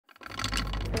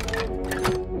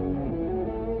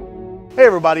Hey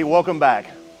everybody, welcome back.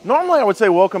 Normally I would say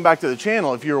welcome back to the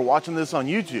channel if you're watching this on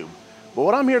YouTube, but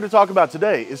what I'm here to talk about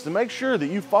today is to make sure that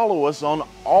you follow us on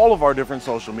all of our different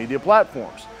social media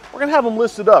platforms. We're gonna have them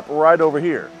listed up right over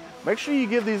here. Make sure you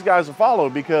give these guys a follow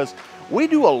because we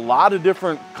do a lot of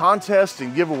different contests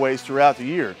and giveaways throughout the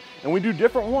year, and we do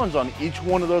different ones on each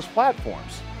one of those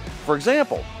platforms. For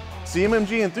example,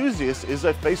 CMMG Enthusiast is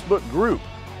a Facebook group,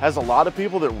 has a lot of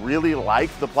people that really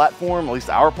like the platform, at least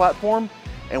our platform,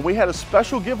 and we had a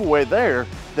special giveaway there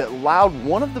that allowed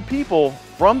one of the people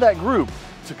from that group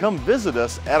to come visit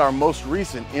us at our most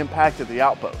recent Impact at the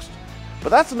Outpost. But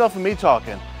that's enough of me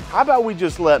talking. How about we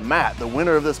just let Matt, the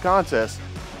winner of this contest,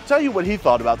 tell you what he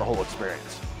thought about the whole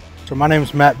experience. So my name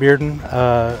is Matt Bearden.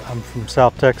 I'm from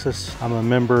South Texas. I'm a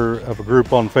member of a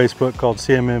group on Facebook called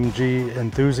CMMG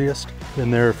Enthusiast.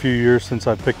 Been there a few years since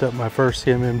I picked up my first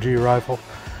CMMG rifle.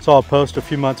 Saw a post a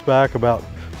few months back about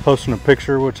posting a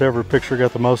picture. Whichever picture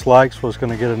got the most likes was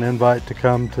going to get an invite to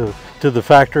come to the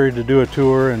factory to do a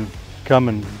tour and come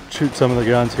and shoot some of the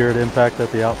guns here at Impact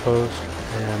at the Outpost.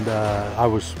 And I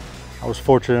was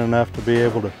fortunate enough to be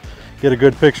able to get a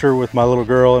good picture with my little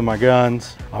girl and my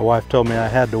guns. My wife told me I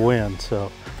had to win,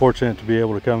 so fortunate to be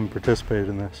able to come and participate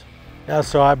in this. Yeah,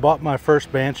 so I bought my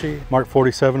first Banshee Mark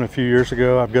 47 a few years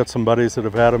ago. I've got some buddies that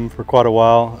have had them for quite a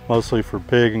while, mostly for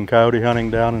pig and coyote hunting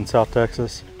down in South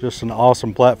Texas. Just an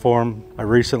awesome platform. I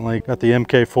recently got the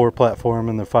MK4 platform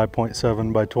in the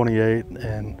 5.7 by 28,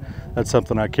 and that's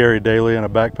something I carry daily in a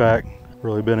backpack.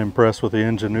 Really been impressed with the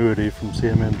ingenuity from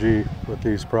CMMG with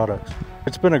these products.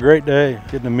 It's been a great day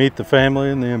getting to meet the family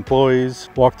and the employees,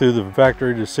 walk through the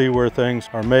factory to see where things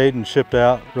are made and shipped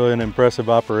out. Really an impressive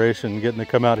operation, getting to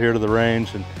come out here to the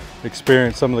range and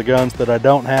experience some of the guns that I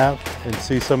don't have and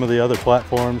see some of the other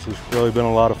platforms has really been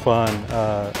a lot of fun.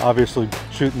 Obviously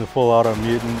shooting the full auto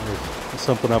Mutant is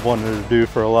something I've wanted to do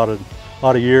for a lot of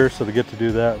years, so to get to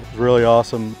do that was really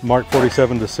awesome. Mark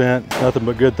 47 Descent, nothing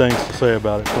but good things to say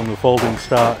about it. From the folding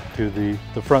stock to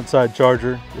the front side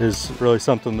charger is really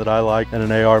something that I like in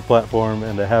an AR platform,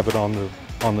 and to have it on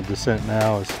the Descent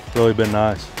now has really been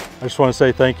nice. I just want to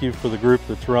say thank you for the group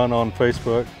that's run on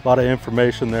Facebook. A lot of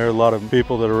information there, a lot of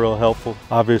people that are real helpful.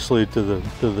 Obviously to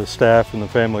the staff and the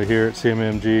family here at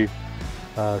CMMG,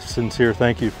 sincere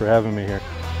thank you for having me here.